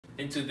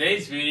In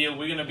today's video,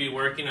 we're going to be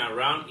working on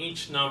round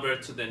each number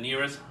to the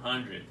nearest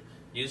hundred.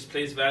 Use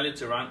place value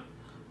to round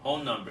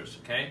whole numbers,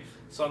 okay?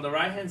 So on the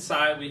right hand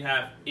side, we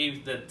have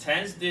if the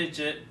tens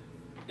digit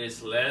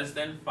is less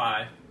than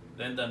 5,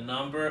 then the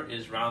number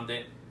is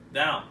rounded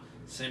down.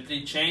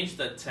 Simply change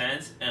the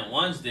tens and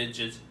ones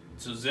digits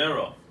to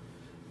 0.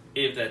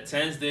 If the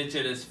tens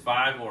digit is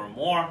 5 or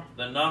more,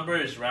 the number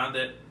is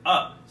rounded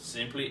up.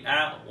 Simply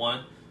add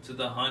 1 to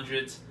the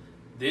hundredths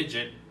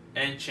digit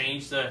and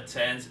change the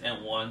tens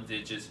and one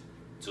digits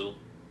to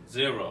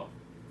 0.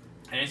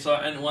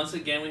 And once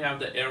again, we have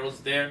the arrows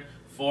there.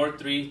 4,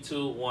 3,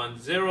 2, 1,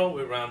 0.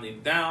 We're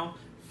rounding down.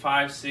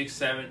 5, 6,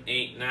 7,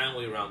 8, 9.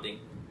 We're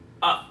rounding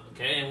up.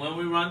 Okay, and when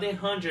we're rounding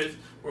hundreds,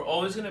 we're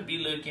always going to be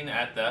looking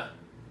at the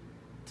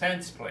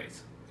tens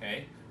place.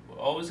 Okay, we're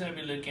always going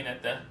to be looking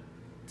at the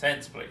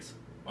tens place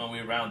when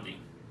we're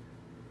rounding.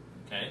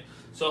 Okay,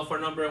 so for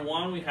number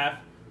 1, we have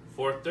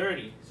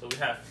 430. So we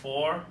have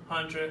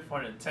 400,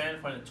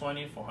 410,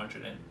 420,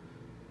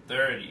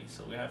 430.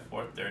 So we have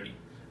 430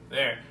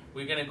 there.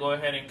 We're going to go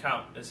ahead and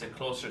count. Is it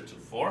closer to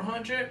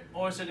 400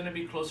 or is it going to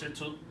be closer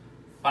to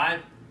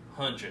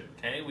 500?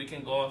 Okay, we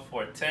can go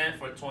for 10,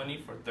 for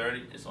 20, for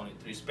 30. It's only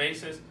 3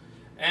 spaces.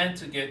 And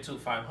to get to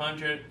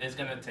 500, it's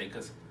going to take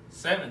us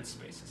 7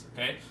 spaces.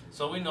 Okay,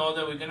 so we know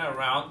that we're going to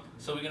round.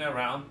 So we're going to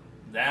round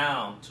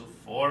down to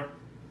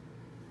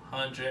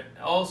 400.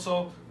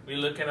 Also, we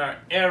look at our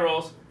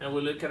arrows and we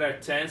look at our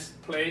tens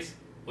place,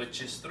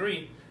 which is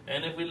 3.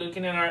 And if we're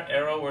looking at our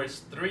arrow where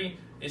it's 3,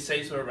 it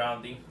says we're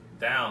rounding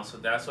down. So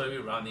that's why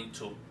we're rounding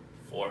to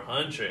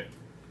 400.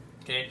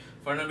 Okay,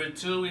 for number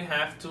 2, we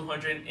have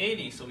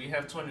 280. So we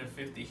have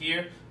 250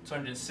 here,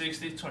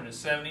 260,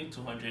 270,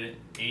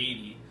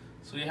 280.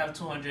 So we have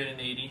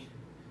 280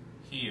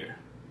 here.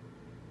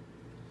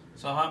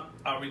 So how,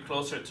 are we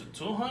closer to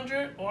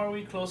 200 or are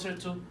we closer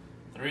to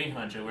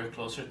 300? We're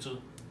closer to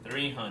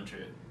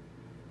 300.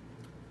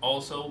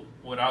 Also,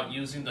 without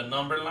using the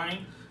number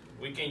line,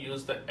 we can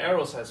use the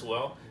arrows as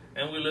well.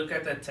 And we look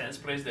at the tens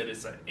place that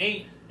is an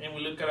 8, and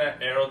we look at our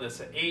arrow that's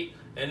an 8,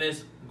 and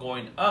it's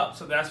going up.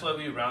 So that's why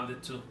we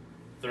rounded to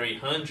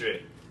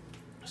 300.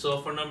 So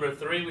for number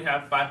 3, we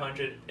have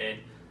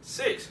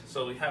 506.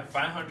 So we have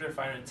 500,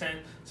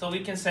 510. So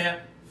we can say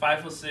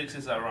 506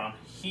 is around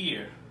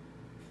here.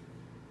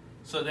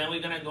 So then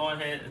we're going to go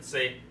ahead and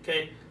say,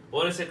 okay,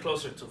 what is it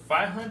closer to,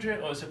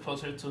 500 or is it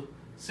closer to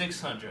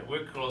 600?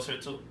 We're closer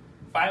to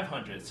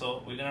 500.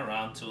 So we're going to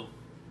round to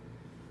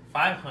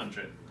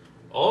 500.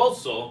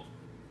 Also,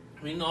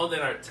 we know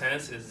that our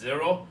tens is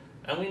 0,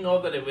 and we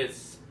know that if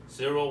it's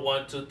 0,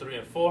 1, 2, 3,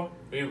 and 4,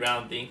 we're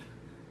rounding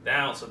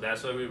down. So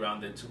that's why we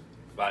rounded to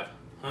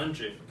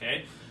 500.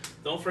 Okay.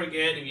 Don't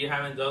forget, if you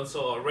haven't done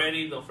so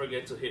already, don't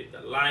forget to hit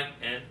the like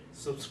and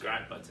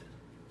subscribe button.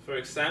 For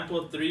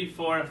example 3,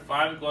 4, and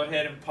 5, go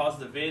ahead and pause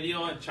the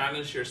video and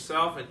challenge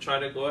yourself and try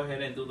to go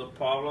ahead and do the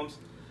problems,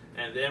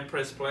 and then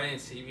press play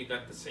and see if you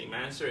got the same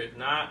answer. If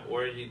not,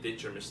 where you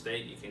did your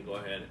mistake, you can go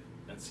ahead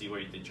and see where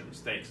you did your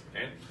mistakes.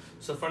 Okay,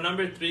 so for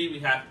number 3, we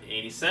have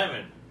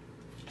 87.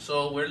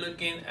 So we're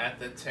looking at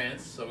the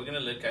tens, so we're going to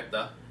look at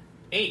the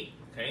 8.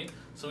 Okay,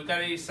 so we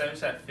got 87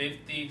 is at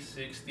 50,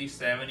 60,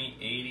 70,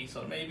 80.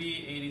 So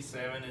maybe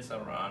 87 is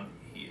around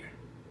here.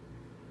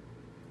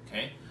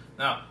 Okay,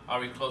 now are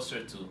we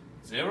closer to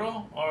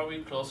 0 or are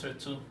we closer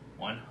to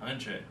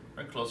 100?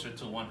 We're closer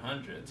to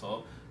 100,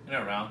 so we're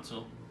going to round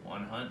to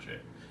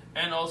 100.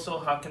 And also,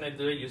 how can I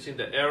do it? Using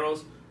the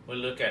arrows, we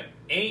look at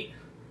 8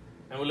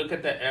 and we look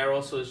at the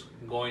arrow, so it's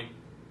going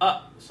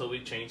up, so we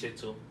change it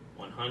to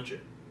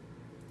 100.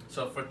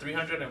 So for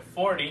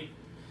 340,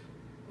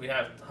 we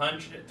have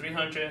 100,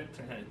 300,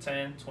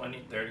 310, 20,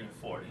 30, and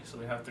 40. So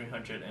we have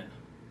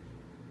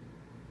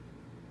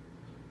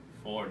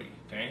 340.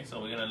 Okay,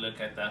 so we're going to look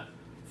at the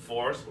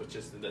fourths, which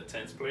is in the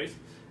tens place.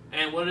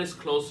 And what is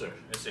closer?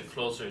 Is it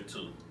closer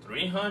to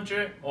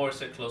 300 or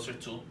is it closer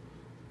to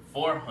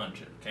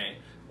 400? Okay,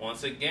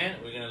 once again,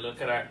 we're going to look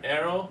at our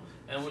arrow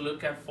and we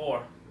look at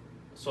 4.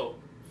 So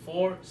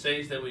 4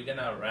 says that we're going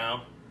to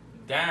round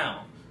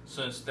down.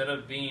 So instead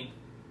of being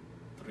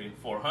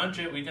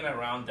 400, we're going to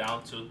round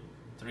down to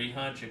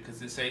 300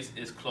 because it says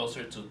it's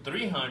closer to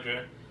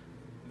 300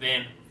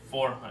 than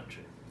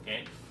 400.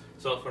 Okay,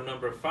 so for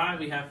number 5,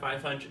 we have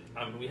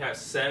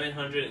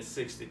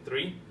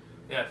 763.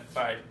 We have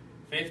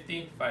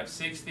 550,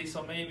 560.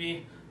 So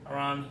maybe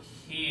around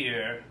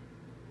here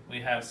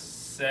we have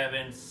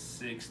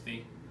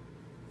 763.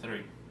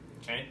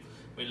 Okay,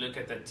 we look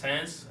at the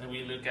tens and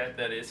we look at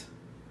that is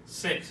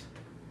 6.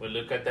 We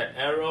look at the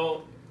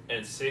arrow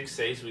and 6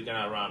 says we're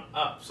gonna round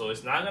up. So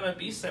it's not gonna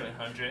be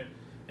 700,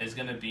 it's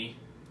gonna be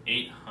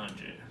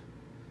 800.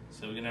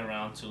 So we're gonna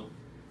round to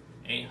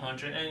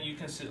 800, and you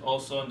can see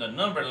also on the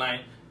number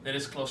line that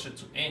is closer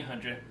to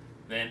 800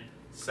 than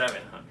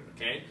 700.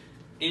 Okay,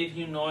 if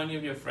you know any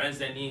of your friends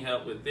that need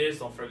help with this,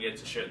 don't forget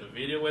to share the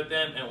video with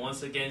them. And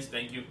once again,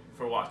 thank you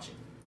for watching.